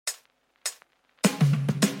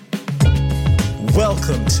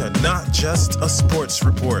Welcome to Not Just a Sports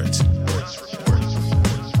Report.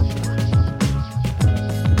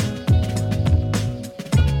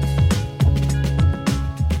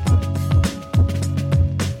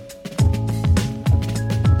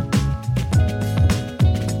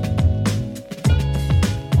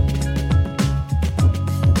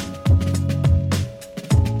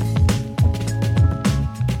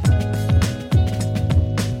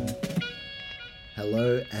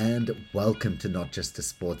 Welcome to Not Just a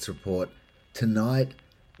Sports Report. Tonight,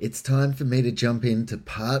 it's time for me to jump into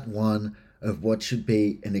part one of what should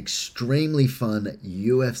be an extremely fun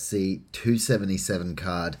UFC 277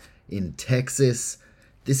 card in Texas.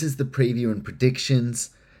 This is the preview and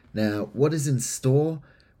predictions. Now, what is in store?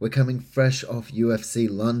 We're coming fresh off UFC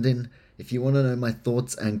London. If you want to know my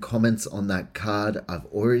thoughts and comments on that card, I've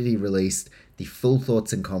already released the full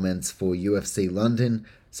thoughts and comments for UFC London.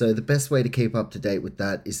 So the best way to keep up to date with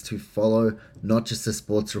that is to follow Not Just a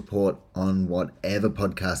Sports Report on whatever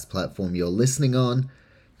podcast platform you're listening on.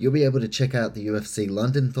 You'll be able to check out the UFC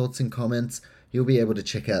London thoughts and comments. You'll be able to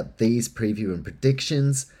check out these preview and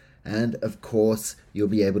predictions. And of course, you'll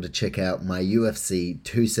be able to check out my UFC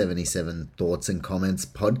 277 thoughts and comments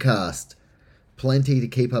podcast. Plenty to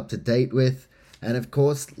keep up to date with. And of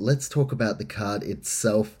course, let's talk about the card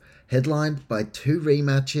itself, headlined by two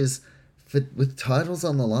rematches with titles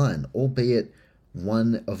on the line, albeit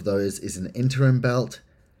one of those is an interim belt.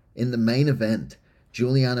 In the main event,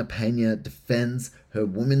 Juliana Pena defends her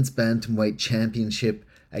women's bantamweight championship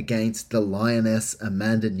against the Lioness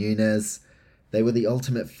Amanda Nunes. They were the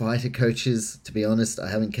Ultimate Fighter coaches. To be honest, I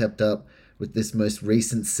haven't kept up with this most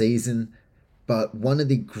recent season, but one of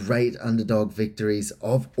the great underdog victories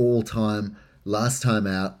of all time, last time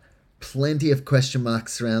out. Plenty of question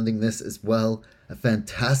marks surrounding this as well. A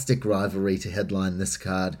fantastic rivalry to headline this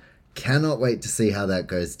card. Cannot wait to see how that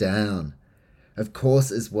goes down. Of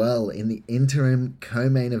course, as well, in the interim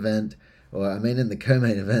co-main event, in the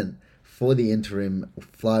co-main event for the interim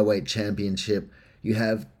flyweight championship, you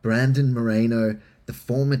have Brandon Moreno, the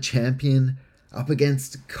former champion, up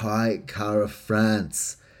against Kai Kara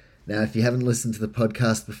France. Now, if you haven't listened to the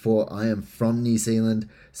podcast before, I am from New Zealand,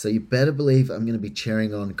 so you better believe I'm going to be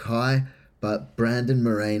cheering on Kai, but Brandon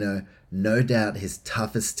Moreno, no doubt his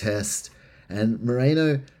toughest test, and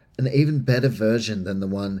Moreno, an even better version than the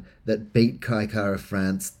one that beat Kai Kara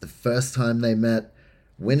France the first time they met.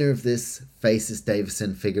 Winner of this faces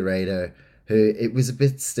Davison Figueiredo, who it was a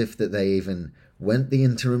bit stiff that they even went the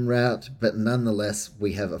interim route, but nonetheless,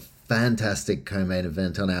 we have a fantastic co-main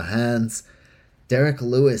event on our hands. Derek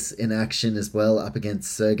Lewis in action as well, up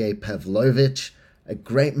against Sergey Pavlovich. A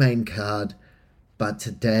great main card. But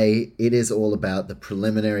today, it is all about the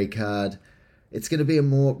preliminary card. It's going to be a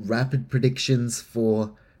more rapid predictions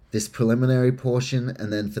for this preliminary portion.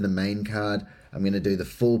 And then for the main card, I'm going to do the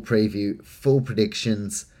full preview, full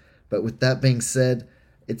predictions. But with that being said,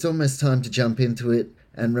 it's almost time to jump into it.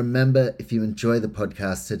 And remember, if you enjoy the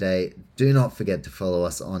podcast today, do not forget to follow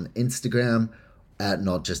us on Instagram at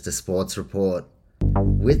Not Just a Sports Report.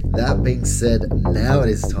 With that being said, now it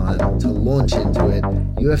is time to launch into it.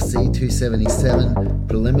 UFC 277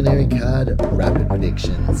 preliminary card rapid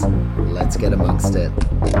predictions. Let's get amongst it.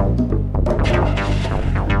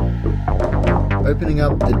 Opening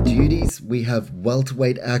up the duties, we have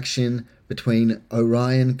welterweight action between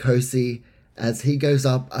Orion Cosce as he goes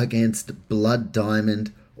up against Blood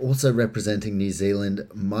Diamond, also representing New Zealand,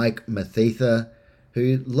 Mike Mathetha,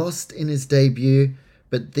 who lost in his debut.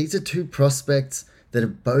 But these are two prospects that are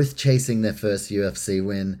both chasing their first UFC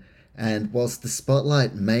win, and whilst the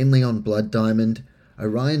spotlight mainly on Blood Diamond,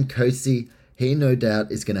 Orion Cosce, he no doubt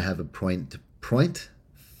is going to have a point to prove.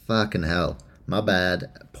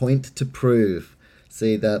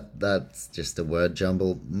 See, that's just a word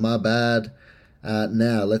jumble, my bad.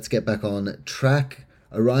 Now, let's get back on track.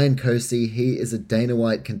 Orion Cosce, he is a Dana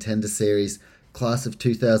White Contender Series class of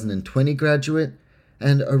 2020 graduate,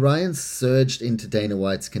 and Orion surged into Dana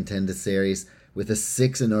White's Contender Series with a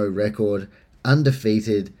 6-0 record,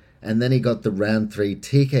 undefeated, and then he got the round 3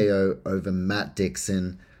 TKO over Matt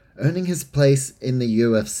Dixon, earning his place in the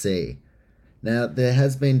UFC. Now, there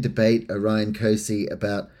has been debate, Orion Cosce,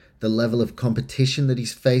 about the level of competition that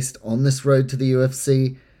he's faced on this road to the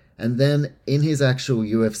UFC, and then in his actual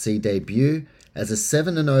UFC debut, as a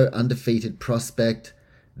 7-0 undefeated prospect,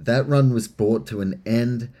 that run was brought to an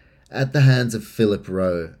end at the hands of Philip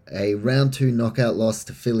Rowe, a round 2 knockout loss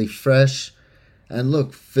to Philly Fresh. And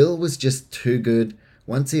look, Phil was just too good.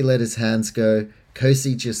 Once he let his hands go,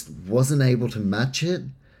 Cosce just wasn't able to match it.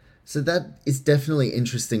 So that is definitely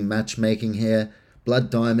interesting matchmaking here. Blood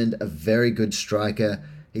Diamond, a very good striker.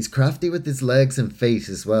 He's crafty with his legs and feet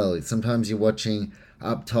as well. Sometimes you're watching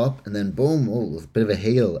up top and then boom, a bit of a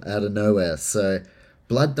heel out of nowhere. So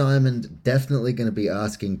Blood Diamond definitely going to be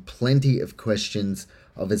asking plenty of questions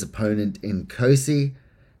of his opponent in Kosi.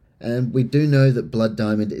 And we do know that Blood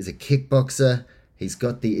Diamond is a kickboxer. He's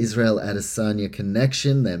got the Israel Adesanya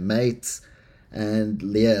connection. They're mates. And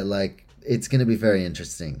yeah, it's going to be very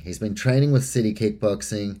interesting. He's been training with City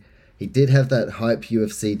Kickboxing. He did have that hype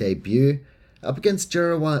UFC debut up against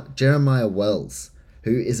Jeremiah Wells,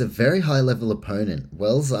 who is a very high-level opponent.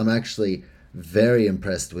 Wells, I'm actually very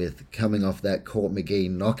impressed with, coming off that Court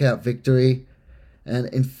McGee knockout victory. And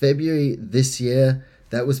in February this year,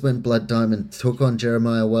 that was when Blood Diamond took on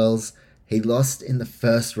Jeremiah Wells. He lost in the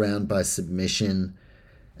first round by submission,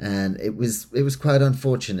 and it was quite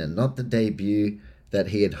unfortunate. Not the debut that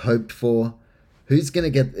he had hoped for. Who's going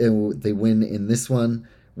to get the win in this one?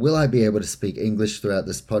 Will I be able to speak English throughout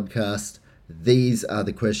this podcast? These are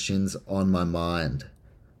the questions on my mind.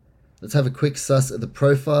 Let's have a quick suss at the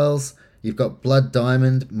profiles. You've got Blood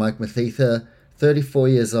Diamond, Mike Mathitha, 34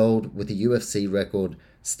 years old with a UFC record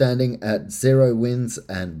standing at 0 wins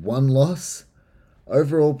and 1 loss.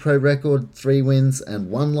 Overall pro record, 3 wins and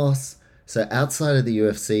 1 loss. So outside of the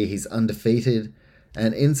UFC, he's undefeated.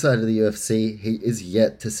 And inside of the UFC, he is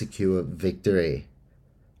yet to secure victory.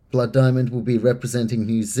 Blood Diamond will be representing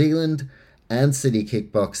New Zealand and City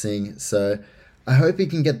Kickboxing, so I hope he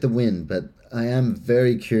can get the win, but I am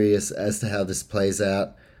very curious as to how this plays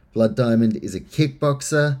out. Blood Diamond is a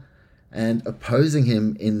kickboxer, and opposing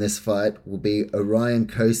him in this fight will be Orion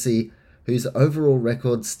Kosi, whose overall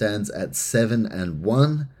record stands at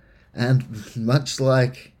 7-1, and much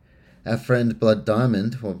like our friend Blood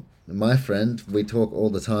Diamond, well, my friend, we talk all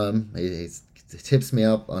the time, he tips me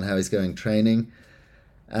up on how he's going training.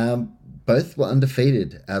 Both were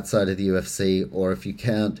undefeated outside of the UFC, or if you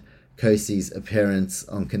count Kosi's appearance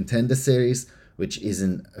on Contender Series, which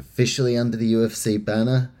isn't officially under the UFC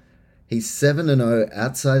banner. He's 7-0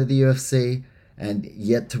 outside of the UFC and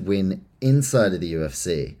yet to win inside of the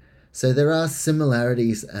UFC. So there are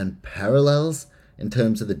similarities and parallels in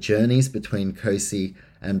terms of the journeys between Kosi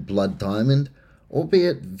and Blood Diamond,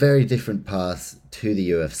 albeit very different paths to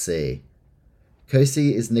the UFC.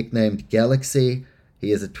 Kosi is nicknamed Galaxy.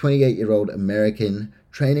 He is a 28-year-old American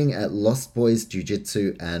training at Lost Boys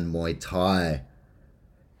Jiu-Jitsu and Muay Thai.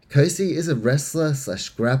 Kosi is a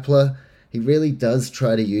wrestler/grappler. He really does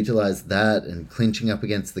try to utilize that and clinching up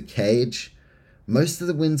against the cage. Most of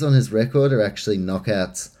the wins on his record are actually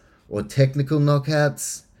knockouts or technical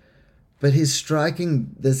knockouts, but his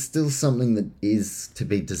striking, there's still something that is to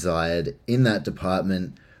be desired in that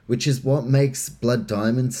department, which is what makes Blood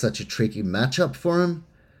Diamond such a tricky matchup for him.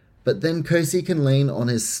 But then Kosi can lean on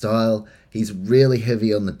his style. He's really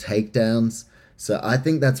heavy on the takedowns, so I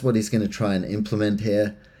think that's what he's going to try and implement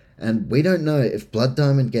here. And we don't know if Blood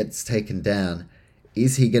Diamond gets taken down,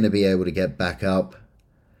 is he going to be able to get back up?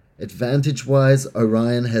 Advantage-wise,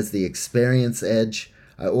 Orion has the experience edge.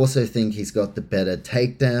 I also think he's got the better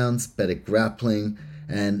takedowns, better grappling,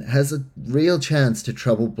 and has a real chance to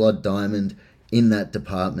trouble Blood Diamond in that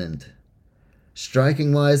department.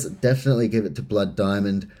 Striking-wise, definitely give it to Blood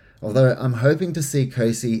Diamond, although I'm hoping to see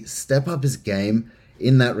Kosi step up his game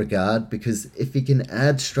in that regard, because if he can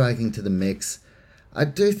add striking to the mix, I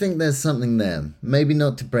do think there's something there. Maybe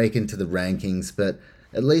not to break into the rankings, but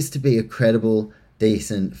at least to be a credible,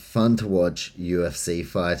 decent, fun-to-watch UFC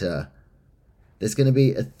fighter. There's going to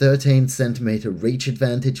be a 13cm reach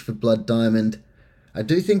advantage for Blood Diamond. I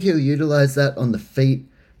do think he'll utilize that on the feet,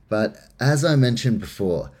 but as I mentioned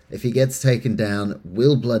before, if he gets taken down,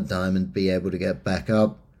 will Blood Diamond be able to get back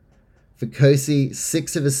up? For Kosi,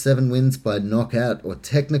 6 of his 7 wins by knockout or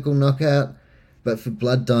technical knockout, but for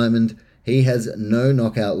Blood Diamond, he has no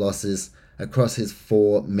knockout losses across his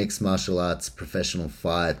 4 mixed martial arts professional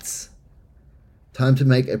fights. Time to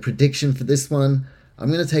make a prediction for this one.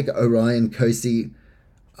 I'm going to take Orion Kosi.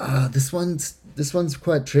 This one's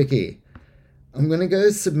quite tricky. I'm going to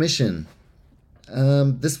go submission.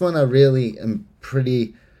 This one I really am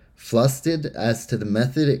pretty flustered as to the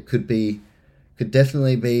method. It could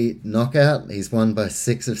definitely be knockout. He's won by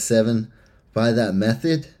 6 of 7 by that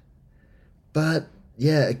method. But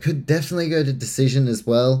yeah, it could definitely go to decision as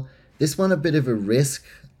well. This one a bit of a risk.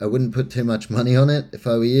 I wouldn't put too much money on it if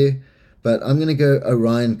I were you. But I'm going to go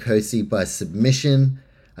Orion Kosi by submission.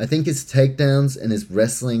 I think his takedowns and his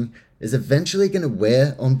wrestling is eventually going to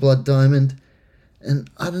wear on Blood Diamond. And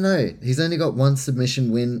I don't know, he's only got 1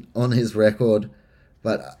 submission win on his record.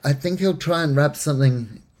 But I think he'll try and wrap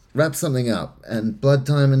something up. And Blood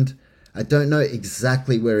Diamond, I don't know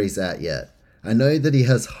exactly where he's at yet. I know that he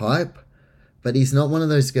has hype, but he's not one of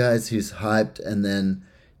those guys who's hyped and then,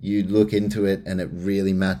 you look into it and it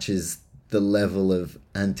really matches the level of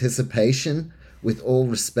anticipation. With all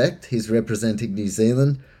respect, he's representing New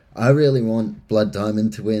Zealand. I really want Blood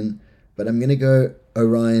Diamond to win, but I'm going to go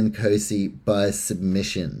Orion Cosey by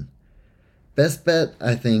submission. Best bet,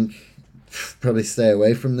 I think, probably stay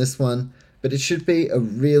away from this one, but it should be a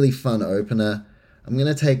really fun opener. I'm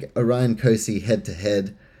going to take Orion Cosey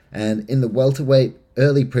head-to-head, and in the welterweight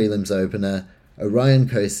early prelims opener, Orion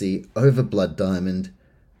Cosey over Blood Diamond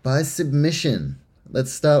by submission.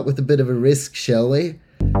 Let's start with a bit of a risk, shall we?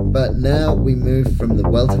 But now we move from the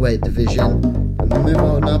welterweight division and we move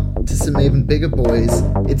on up to some even bigger boys.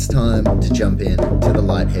 It's time to jump in to the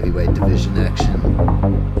light heavyweight division action.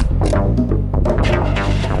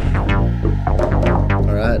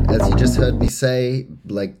 Alright, as you just heard me say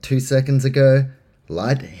like 2 seconds ago,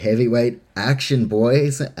 light heavyweight action,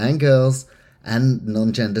 boys and girls and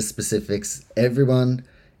non-gender specifics. Everyone,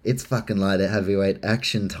 it's fucking light heavyweight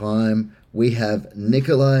action time. We have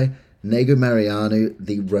Nikolai Negumereanu,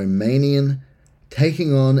 the Romanian,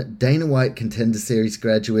 taking on Dana White Contender Series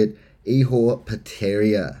graduate Ihor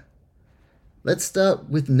Potieria. Let's start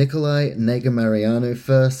with Nikolai Negumereanu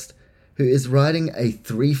first, who is riding a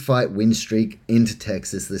 3-fight win streak into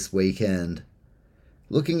Texas this weekend.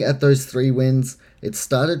 Looking at those 3 wins, it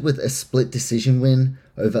started with a split decision win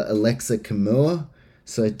over Alexa Kimura,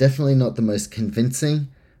 so definitely not the most convincing,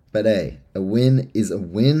 but hey, a win is a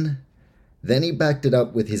win. Then he backed it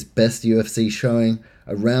up with his best UFC showing,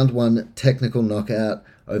 a round 1 technical knockout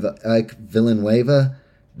over Ike Villanueva.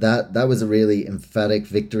 That was a really emphatic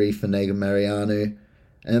victory for Negumereanu.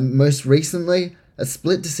 And most recently, a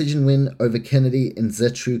split decision win over Kennedy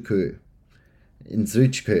Nzechukwu.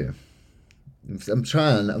 I'm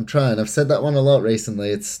trying. I've said that one a lot recently.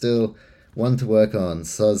 It's still one to work on.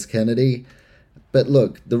 Soz Kennedy. But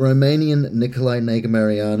look, the Romanian Nikolai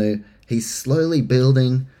Negumereanu, he's slowly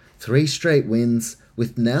building 3 straight wins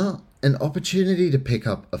with now an opportunity to pick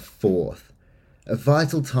up a 4th. A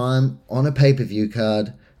vital time on a pay-per-view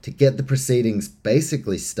card to get the proceedings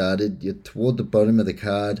basically started. You're toward the bottom of the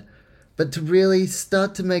card, but to really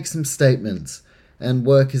start to make some statements and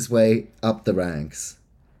work his way up the ranks.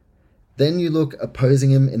 Then you look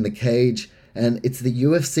opposing him in the cage, and it's the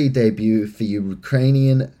UFC debut for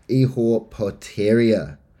Ukrainian Ihor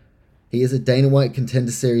Potieria. He is a Dana White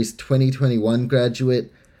Contender Series 2021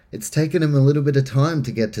 graduate. It's taken him a little bit of time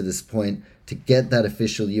to get to this point, to get that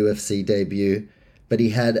official UFC debut, but he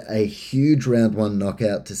had a huge round 1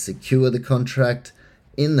 knockout to secure the contract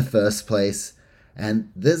in the first place,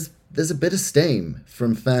 and there's a bit of steam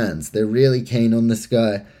from fans. They're really keen on this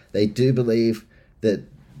guy. They do believe that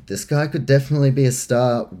this guy could definitely be a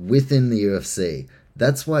star within the UFC.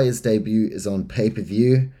 That's why his debut is on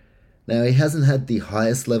pay-per-view. Now, he hasn't had the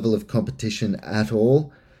highest level of competition at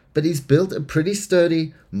all, but he's built a pretty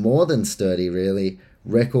sturdy, more than sturdy really,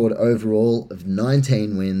 record overall of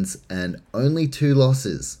 19 wins and only 2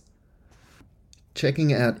 losses.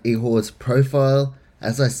 Checking out Ihor's profile,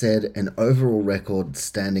 as I said, an overall record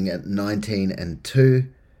standing at 19-2.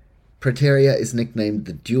 Potieria is nicknamed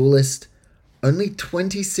the Duelist, only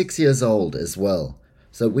 26 years old as well,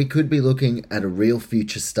 so we could be looking at a real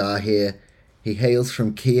future star here. He hails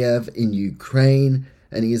from Kiev in Ukraine,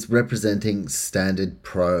 and he is representing Standard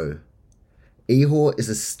Pro. Ihor is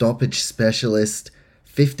a stoppage specialist,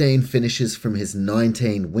 15 finishes from his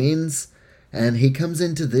 19 wins, and he comes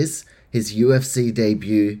into this, his UFC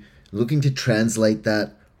debut, looking to translate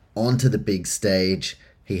that onto the big stage.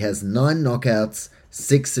 He has 9 knockouts,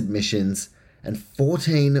 6 submissions, and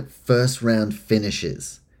 14 first-round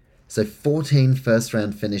finishes. So 14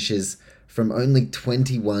 first-round finishes from only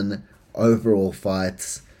 21 overall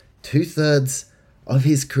fights. 2/3 of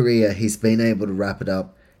his career, he's been able to wrap it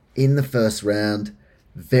up in the first round.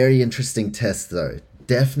 Very interesting test, though.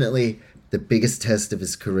 Definitely the biggest test of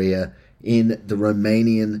his career in the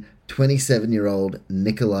Romanian 27-year-old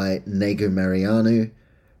Nikolai Negumereanu,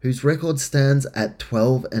 whose record stands at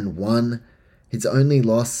 12-1. His only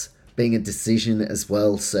loss being a decision as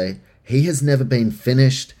well, so he has never been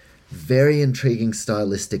finished. Very intriguing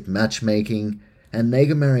stylistic matchmaking, and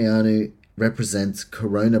Negumereanu represents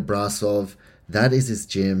Korona Brasov. That is his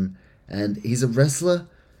gym, and he's a wrestler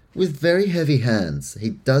with very heavy hands.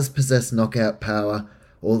 He does possess knockout power,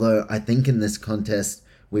 although I think in this contest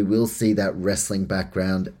we will see that wrestling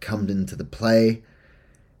background come into the play.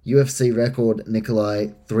 UFC record,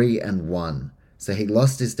 Nikolai 3-1. So he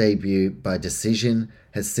lost his debut by decision,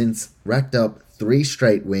 has since racked up 3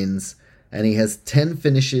 straight wins, and he has 10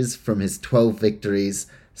 finishes from his 12 victories,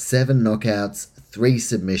 7 knockouts, 3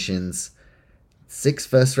 submissions, 6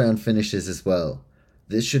 first-round finishes as well.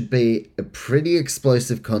 This should be a pretty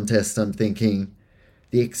explosive contest, I'm thinking.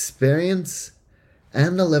 The experience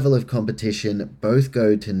and the level of competition both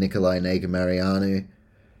go to Nikolai Negumereanu.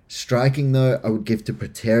 Striking, though, I would give to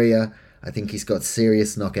Prateria. I think he's got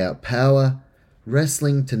serious knockout power.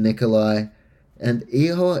 Wrestling to Nikolai. And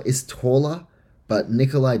Ihor is taller, but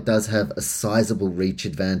Nikolai does have a sizable reach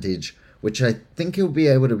advantage, which I think he'll be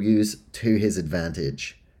able to use to his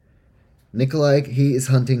advantage. Nikolai, he is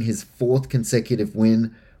hunting his 4th consecutive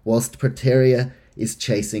win, whilst Prateria is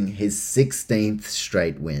chasing his 16th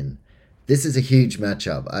straight win. This is a huge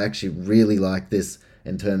matchup. I actually really like this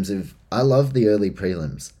in terms of, I love the early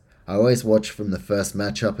prelims. I always watch from the first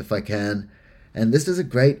matchup if I can, and this is a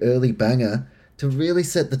great early banger to really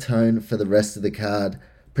set the tone for the rest of the card.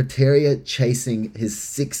 Prateria chasing his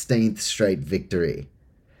 16th straight victory.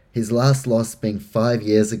 His last loss being 5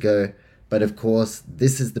 years ago, but of course,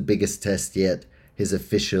 this is the biggest test yet, his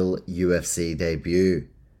official UFC debut.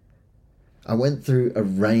 I went through a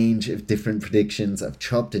range of different predictions. I've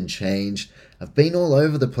chopped and changed. I've been all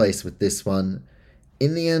over the place with this one.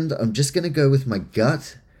 In the end, I'm just going to go with my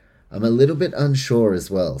gut. I'm a little bit unsure as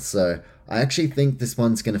well, so I actually think this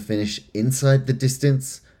one's going to finish inside the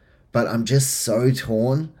distance, but I'm just so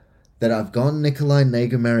torn that I've gone Nikolai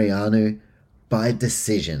Negumereanu by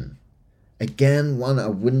decision. Again, one I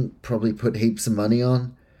wouldn't probably put heaps of money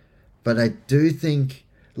on, but I do think,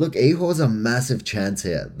 look, Ihor's a massive chance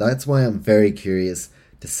here. That's why I'm very curious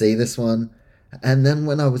to see this one. And then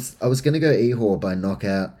when I was going to go Ihor by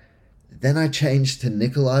knockout, then I changed to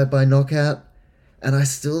Nikolai by knockout, and I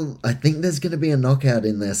think there's going to be a knockout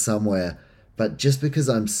in there somewhere, but just because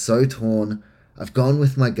I'm so torn, I've gone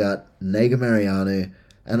with my gut, Negumereanu,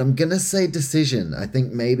 and I'm going to say decision. I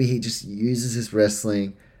think maybe he just uses his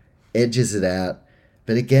wrestling, edges it out.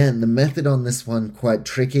 But again, the method on this one, quite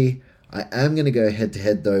tricky. I am going to go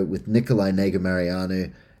head-to-head, though, with Nikolai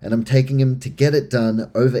Negumereanu, and I'm taking him to get it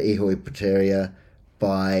done over Ihor Prateria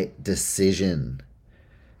by decision.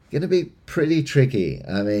 Going to be pretty tricky.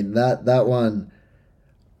 I mean, that one,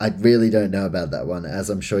 I really don't know about that one, as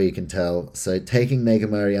I'm sure you can tell. So taking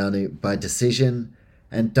Negumereanu by decision.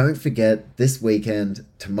 And don't forget, this weekend,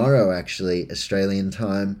 tomorrow actually, Australian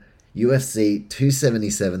time, UFC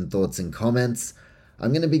 277 thoughts and comments.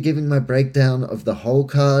 I'm going to be giving my breakdown of the whole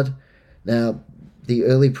card. Now, the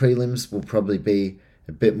early prelims will probably be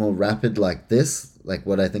a bit more rapid like this. Like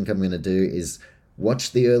what I think I'm going to do is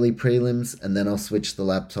watch the early prelims and then I'll switch the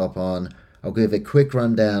laptop on. I'll give a quick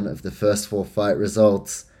rundown of the first 4 fight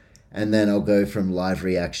results and then I'll go from live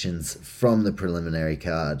reactions from the preliminary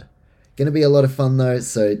card. Going to be a lot of fun though,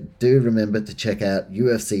 so do remember to check out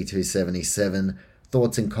UFC 277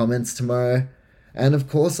 thoughts and comments tomorrow. And of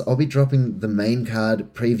course, I'll be dropping the main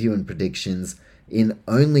card preview and predictions in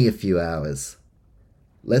only a few hours.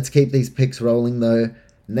 Let's keep these picks rolling though.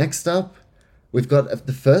 Next up, we've got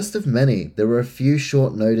the first of many. There were a few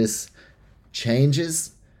short notice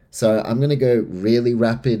changes, so I'm going to go really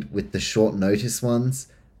rapid with the short notice ones.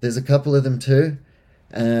 There's a couple of them too,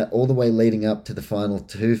 all the way leading up to the final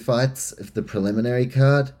 2 fights of the preliminary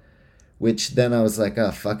card, which then I was like,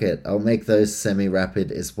 fuck it, I'll make those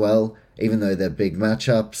semi-rapid as well, even though they're big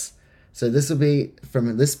matchups. So this will be,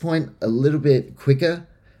 from this point, a little bit quicker,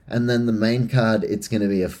 and then the main card, it's going to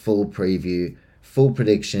be a full preview, full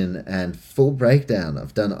prediction, and full breakdown.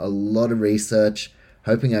 I've done a lot of research,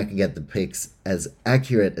 hoping I can get the picks as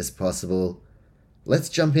accurate as possible. Let's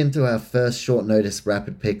jump into our first short notice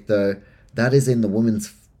rapid pick though. That is in the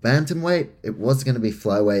women's bantamweight. It was going to be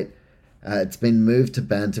flyweight. It's been moved to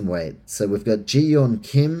bantamweight. So we've got Ji-yeon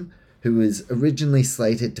Kim, who was originally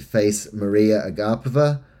slated to face Maria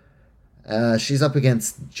Agapova. She's up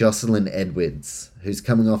against Jocelyn Edwards, who's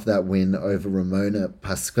coming off that win over Ramona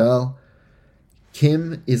Pascal.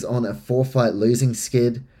 Kim is on a 4-fight losing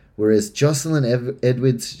skid, whereas Jocelyn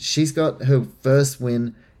Edwards, she's got her first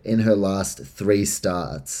win in her last 3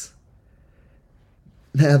 starts.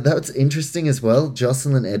 Now, that's interesting as well.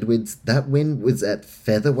 Jocelyn Edwards, that win was at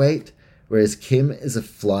featherweight, whereas Kim is a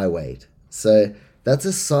flyweight. So that's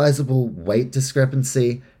a sizable weight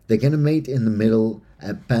discrepancy. They're going to meet in the middle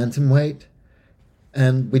at bantamweight.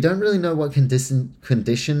 And we don't really know what condition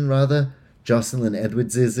Jocelyn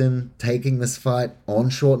Edwards is in taking this fight on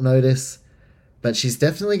short notice. But she's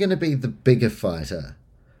definitely going to be the bigger fighter.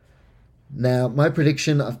 Now, my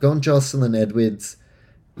prediction, I've gone Jocelyn Edwards.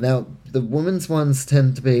 Now, the women's ones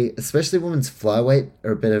tend to be, especially women's flyweight,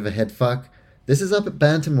 are a bit of a head fuck. This is up at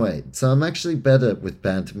bantamweight, so I'm actually better with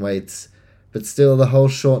bantamweights. But still, the whole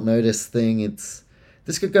short notice thing,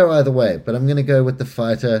 this could go either way. But I'm going to go with the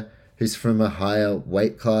fighter who's from a higher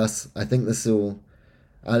weight class. I think this will,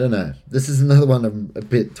 I don't know. This is another one I'm a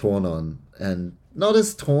bit torn on. And not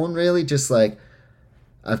as torn, really, just like,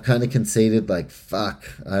 I've kind of conceded, like, fuck,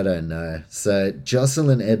 I don't know. So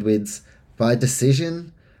Jocelyn Edwards, by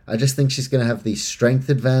decision, I just think she's going to have the strength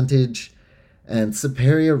advantage and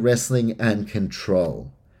superior wrestling and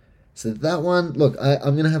control. So that one, look,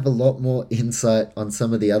 I'm going to have a lot more insight on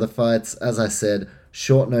some of the other fights. As I said,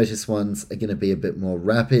 short notice ones are going to be a bit more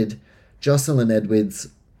rapid. Jocelyn Edwards,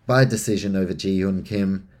 by decision over Ji-Hyun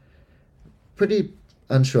Kim. Pretty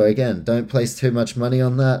unsure again. Don't place too much money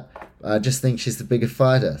on that. I just think she's the bigger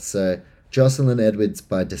fighter. So Jocelyn Edwards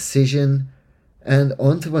by decision. And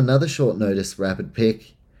on to another short notice rapid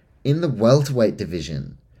pick in the welterweight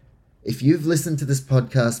division. If you've listened to this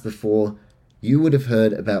podcast before, you would have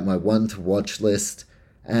heard about my one to watch list,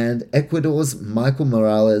 and Ecuador's Michael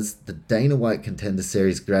Morales, the Dana White Contender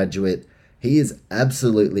Series graduate, he is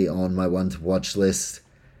absolutely on my one to watch list.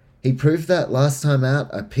 He proved that last time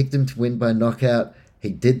out. I picked him to win by knockout.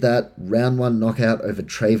 He did that, round 1 knockout over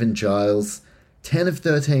Traven Giles. 10 of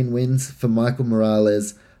 13 wins for Michael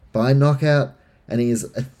Morales by knockout, and he is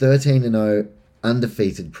a 13-0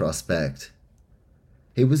 undefeated prospect.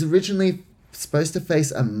 He was originally supposed to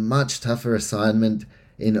face a much tougher assignment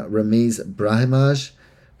in Ramiz Brahimaj,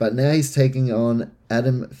 but now he's taking on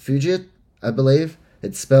Adam Fugitt, I believe.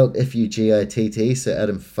 It's spelled F-U-G-I-T-T, so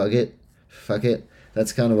Adam Fugitt. Fuck it.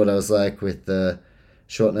 That's kind of what I was like with the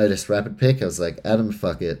short notice rapid pick. I was like, Adam,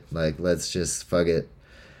 fuck it. Like, let's just fuck it.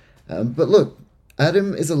 But look,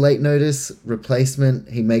 Adam is a late notice replacement.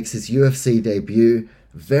 He makes his UFC debut.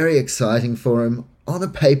 Very exciting for him on a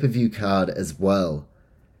pay-per-view card as well.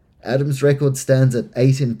 Adam's record stands at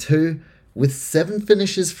 8-2 with 7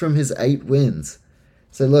 finishes from his 8 wins.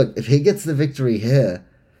 So look, if he gets the victory here,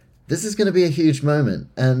 this is going to be a huge moment.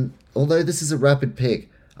 And although this is a rapid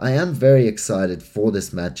pick, I am very excited for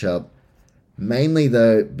this matchup. Mainly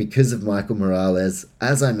though, because of Michael Morales,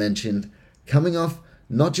 as I mentioned, coming off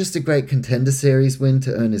not just a great Contender Series win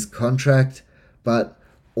to earn his contract, but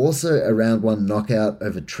also a round 1 knockout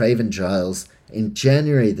over Traven Giles in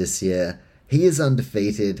January this year. He is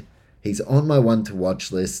undefeated. He's on my one to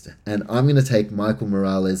watch list, and I'm going to take Michael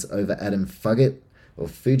Morales over Adam Fugitt, or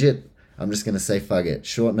Fugitt. I'm just going to say Fugitt.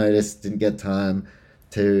 Short notice, didn't get time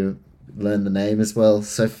to learn the name as well.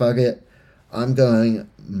 So Fugitt, I'm going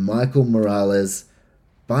Michael Morales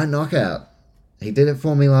by knockout. He did it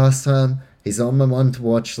for me last time. He's on my one to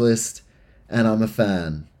watch list, and I'm a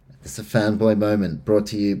fan. It's a fanboy moment brought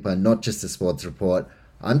to you by Not Just a Sports Report.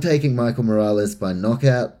 I'm taking Michael Morales by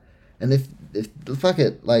knockout. And if fuck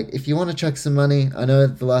it, like, if you want to chuck some money, I know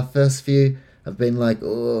the first few I've been like,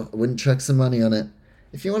 oh, I wouldn't chuck some money on it.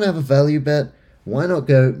 If you want to have a value bet, why not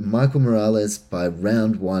go Michael Morales by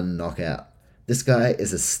round 1 knockout? This guy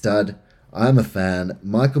is a stud. I'm a fan.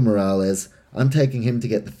 Michael Morales, I'm taking him to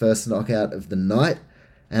get the first knockout of the night,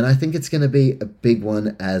 and I think it's going to be a big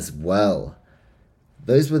one as well.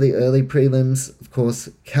 Those were the early prelims, of course,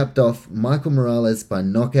 capped off Michael Morales by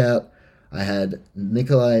knockout. I had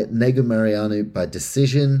Nikolai Negumereanu by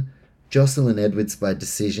decision, Jocelyn Edwards by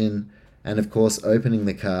decision, and of course opening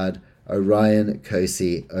the card, Orion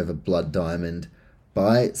Kosi over Blood Diamond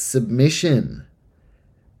by submission.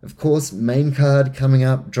 Of course, main card coming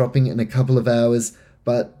up, dropping in a couple of hours,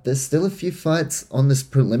 but there's still a few fights on this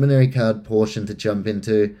preliminary card portion to jump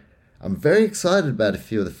into. I'm very excited about a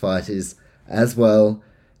few of the fighters as well.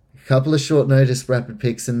 A couple of short notice rapid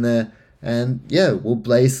picks in there, and yeah, we'll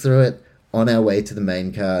blaze through it on our way to the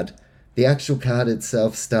main card. The actual card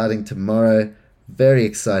itself starting tomorrow. Very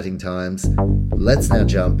exciting times. Let's now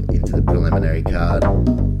jump into the preliminary card.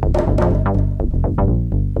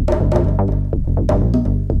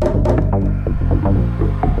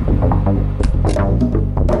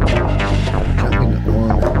 Jumping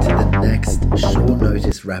on to the next short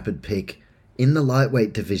notice rapid pick in the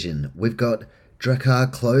lightweight division. We've got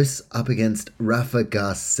Drakkar Klose up against Rafa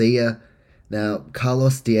Garcia. Now,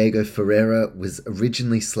 Carlos Diego Ferreira was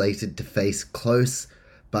originally slated to face Klose,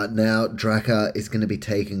 but now Drakkar is going to be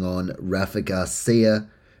taking on Rafa Garcia,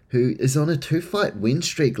 who is on a 2-fight win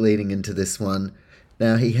streak leading into this one.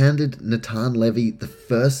 Now, he handed Natan Levy the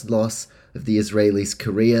first loss of the Israeli's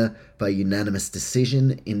career by unanimous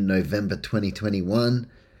decision in November 2021,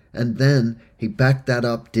 and then he backed that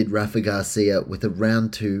up, did Rafa Garcia, with a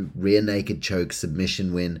round 2 rear naked choke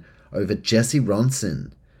submission win over Jesse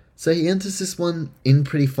Ronson. So he enters this one in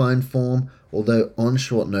pretty fine form, although on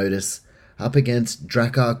short notice, up against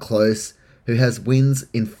Drakkar Klose, who has wins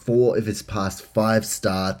in 4 of his past 5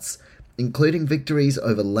 starts, including victories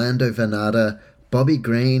over Lando Vannata, Bobby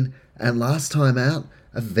Green, and last time out,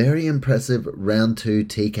 a very impressive round 2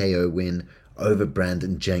 TKO win over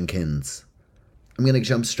Brandon Jenkins. I'm going to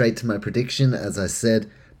jump straight to my prediction. As I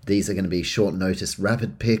said, these are going to be short notice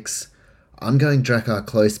rapid picks. I'm going Drakkar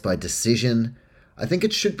close by decision. I think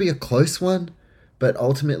it should be a close one, but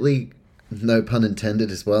ultimately, no pun intended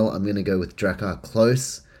as well, I'm going to go with Drakkar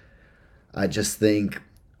close. I just think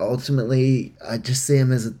ultimately I just see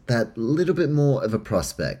him as that little bit more of a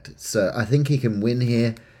prospect. So I think he can win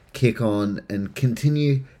here, kick on, and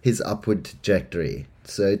continue his upward trajectory.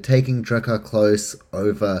 So taking Drakkar close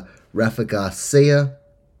over Rafa Garcia.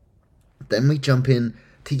 Then we jump in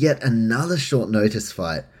to yet another short notice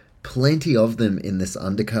fight. Plenty of them in this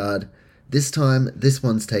undercard. This time, this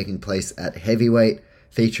one's taking place at heavyweight,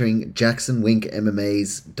 featuring Jackson Wink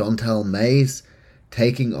MMA's Dontal Mays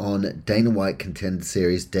taking on Dana White Contender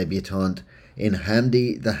Series debutant in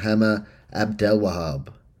Hamdi the Hammer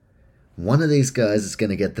Abdelwahab. One of these guys is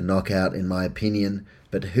going to get the knockout in my opinion,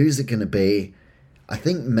 but who's it going to be? I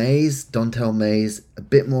think Dontal Mays, a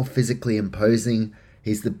bit more physically imposing.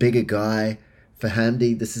 He's the bigger guy. For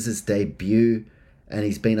Hamdi, this is his debut, and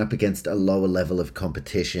he's been up against a lower level of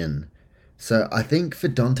competition. So I think for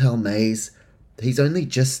Dontal Mays, he's only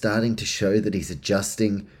just starting to show that he's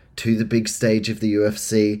adjusting to the big stage of the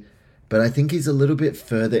UFC, but I think he's a little bit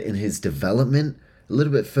further in his development, a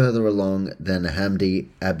little bit further along than Hamdi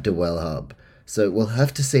Abdelwahab. So we'll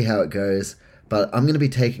have to see how it goes, but I'm going to be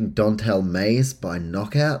taking Dontal Mays by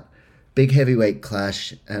knockout. Big heavyweight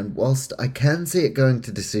clash, and whilst I can see it going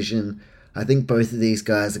to decision, I think both of these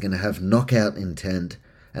guys are going to have knockout intent,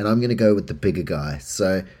 and I'm going to go with the bigger guy.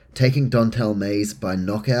 So taking Dontal Mays by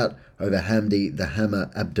knockout over Hamdi the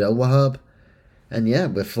Hammer Abdelwahab. And yeah,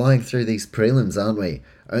 we're flying through these prelims, aren't we?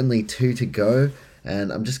 Only 2 to go,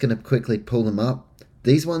 and I'm just going to quickly pull them up.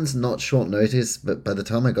 These ones not short notice, but by the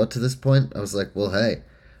time I got to this point, I was like, well, hey,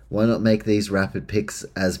 why not make these rapid picks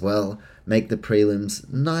as well? Make the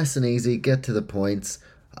prelims nice and easy, get to the points.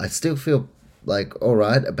 I still feel like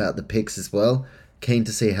alright about the picks as well. Keen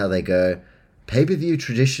to see how they go. Pay-per-view,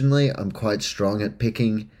 traditionally, I'm quite strong at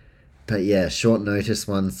picking. But yeah, short notice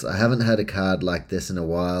ones. I haven't had a card like this in a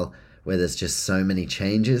while where there's just so many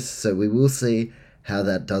changes. So we will see how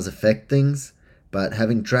that does affect things. But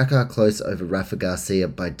having Drakkar close over Rafa Garcia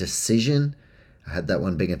by decision, I had that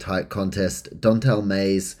one being a tight contest. Dontal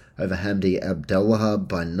Mays over Hamdi Abdelwahab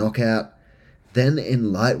by knockout. Then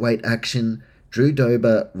in lightweight action, Drew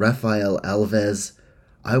Dober, Rafael Alves.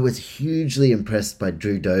 I was hugely impressed by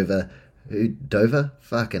Drew Dober.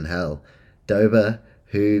 Dober,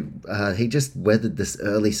 who he just weathered this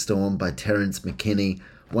early storm by Terence McKinney,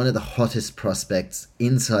 one of the hottest prospects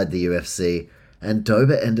inside the UFC, and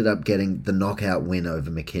Dober ended up getting the knockout win over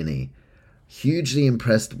McKinney. Hugely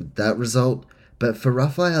impressed with that result, but for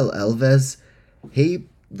Rafael Alves, he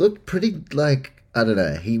looked pretty I don't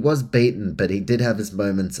know, he was beaten, but he did have his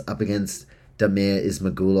moments up against Damir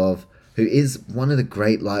Ismagulov, who is one of the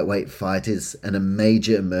great lightweight fighters and a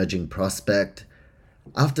major emerging prospect.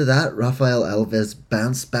 After that, Rafael Alves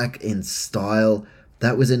bounced back in style.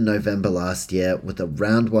 That was in November last year with a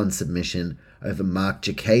round 1 submission over Mark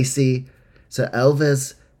Jacasey. So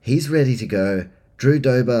Alves, he's ready to go. Drew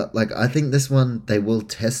Dober, I think this one, they will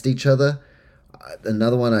test each other.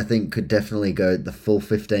 Another one I think could definitely go the full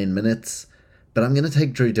 15 minutes. But I'm going to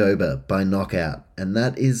take Drew Dober by knockout. And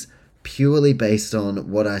that is purely based on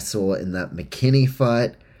what I saw in that McKinney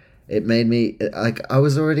fight. It made me, I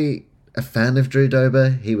was already a fan of Drew Dober.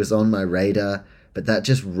 He was on my radar. But that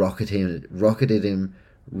just rocketed him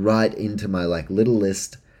right into my little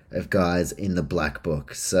list of guys in the black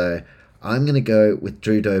book. So I'm going to go with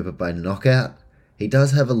Drew Dober by knockout. He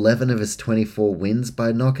does have 11 of his 24 wins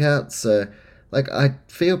by knockout. So I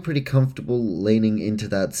feel pretty comfortable leaning into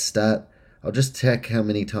that stat. I'll just check how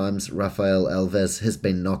many times Rafael Alves has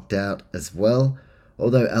been knocked out as well,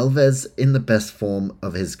 although Alves in the best form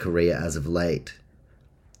of his career as of late.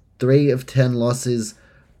 3 of 10 losses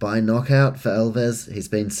by knockout for Alves. He's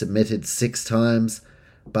been submitted 6 times,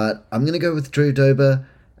 but I'm going to go with Drew Dober,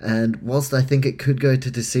 and whilst I think it could go to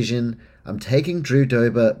decision, I'm taking Drew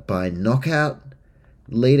Dober by knockout,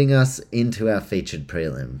 leading us into our featured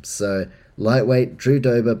prelim. So lightweight, Drew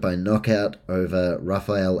Dober by knockout over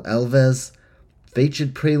Rafael Alves.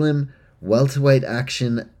 Featured prelim, welterweight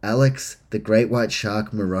action, Alex the Great White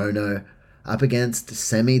Shark Morono up against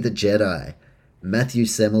Semi the Jedi, Matthew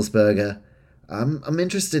Semmelsberger. I'm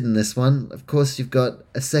interested in this one. Of course, you've got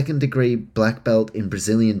a 2nd degree black belt in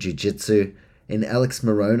Brazilian Jiu-Jitsu in Alex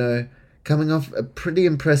Morono, coming off a pretty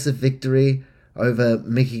impressive victory over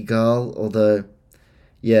Mickey Gall, although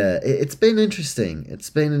yeah, it's been interesting.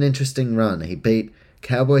 It's been an interesting run. He beat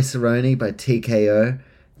Cowboy Cerrone by TKO,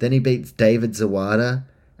 then he beats David Zawada,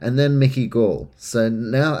 and then Mickey Gall. So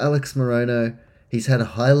now Alex Morono, he's had a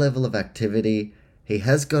high level of activity. He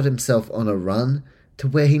has got himself on a run to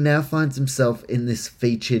where he now finds himself in this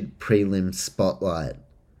featured prelim spotlight.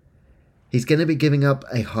 He's going to be giving up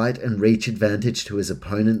a height and reach advantage to his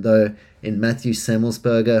opponent though in Matthew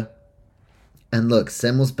Semmelsberger. And look,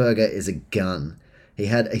 Semmelsberger is a gun. He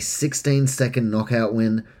had a 16-second knockout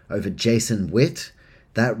win over Jason Witt.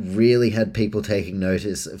 That really had people taking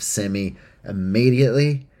notice of Semmy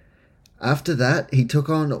immediately. After that, he took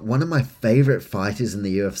on one of my favourite fighters in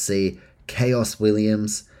the UFC, Chaos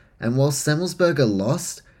Williams. And while Semmelsberger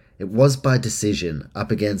lost, it was by decision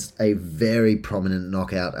up against a very prominent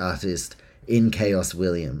knockout artist in Chaos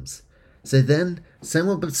Williams. So then,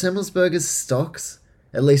 Semmelsberger's stocks,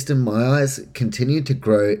 at least in my eyes, continued to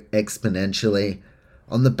grow exponentially.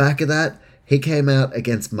 On the back of that, he came out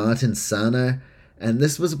against Martin Sano, and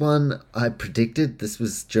this was one I predicted. This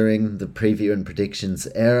was during the preview and predictions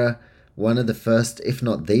era. One of the first, if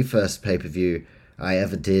not the first pay-per-view I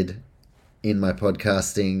ever did in my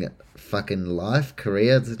podcasting fucking life,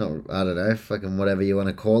 career. It's not, I don't know, fucking whatever you want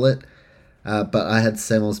to call it. But I had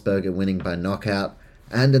Semmelsberger winning by knockout,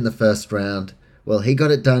 and in the first round, well, he got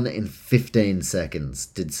it done in 15 seconds,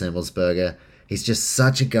 did Semmelsberger. He's just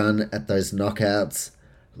such a gun at those knockouts.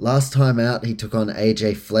 Last time out, he took on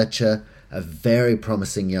AJ Fletcher, a very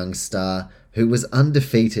promising young star who was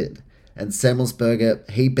undefeated. And Semmelsberger,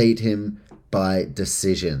 he beat him by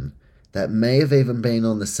decision. That may have even been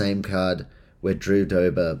on the same card where Drew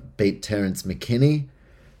Dober beat Terrence McKinney.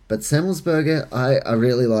 But Semmelsberger, I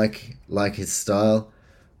really like his style.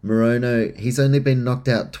 Morono, he's only been knocked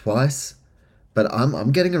out twice. But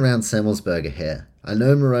I'm getting around Semmelsberger here. I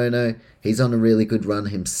know Morono, he's on a really good run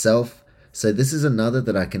himself. So this is another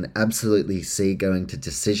that I can absolutely see going to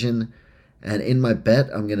decision. And in my bet,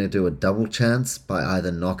 I'm going to do a double chance by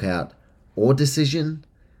either knockout or decision.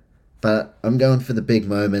 But I'm going for the big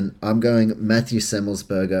moment. I'm going Matthew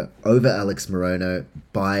Semmelsberger over Alex Morono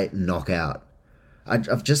by knockout.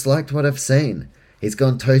 I've just liked what I've seen. He's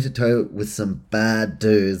gone toe-to-toe with some bad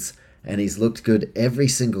dudes, and he's looked good every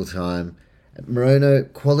single time.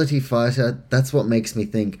 Morono, quality fighter, that's what makes me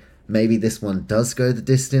think maybe this one does go the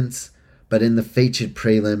distance. But in the featured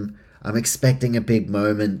prelim, I'm expecting a big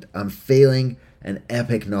moment. I'm feeling an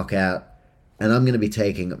epic knockout. And I'm going to be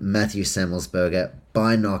taking Matthew Semmelsberger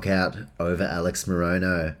by knockout over Alex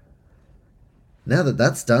Morono. Now that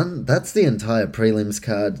that's done, that's the entire prelims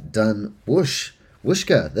card done.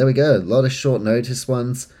 Whooshka, there we go. A lot of short notice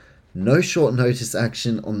ones. No short notice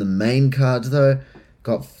action on the main card though.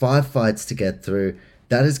 Got 5 fights to get through.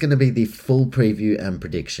 That is going to be the full preview and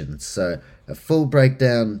predictions. So a full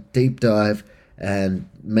breakdown, deep dive, and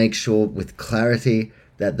make sure with clarity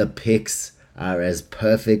that the picks are as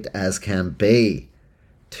perfect as can be.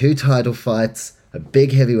 2 title fights, a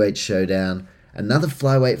big heavyweight showdown, another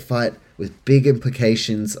flyweight fight with big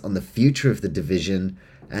implications on the future of the division,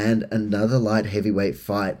 and another light heavyweight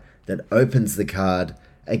fight that opens the card,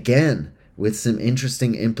 again, with some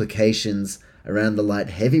interesting implications around the light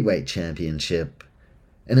heavyweight championship.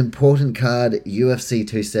 An important card, UFC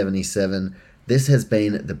 277. This has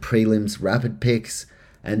been the prelims rapid picks,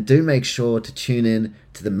 and do make sure to tune in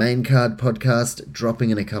to the main card podcast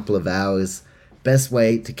dropping in a couple of hours. Best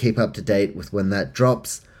way to keep up to date with when that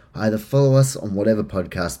drops, either follow us on whatever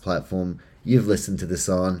podcast platform you've listened to this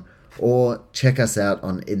on, or check us out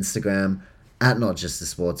on Instagram at Not Just a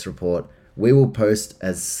Sports Report. We will post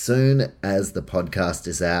as soon as the podcast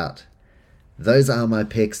is out. Those are my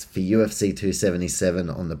picks for UFC 277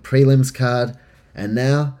 on the prelims card. And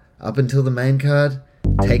now, up until the main card,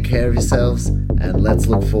 take care of yourselves, and let's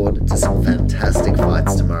look forward to some fantastic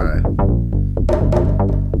fights tomorrow.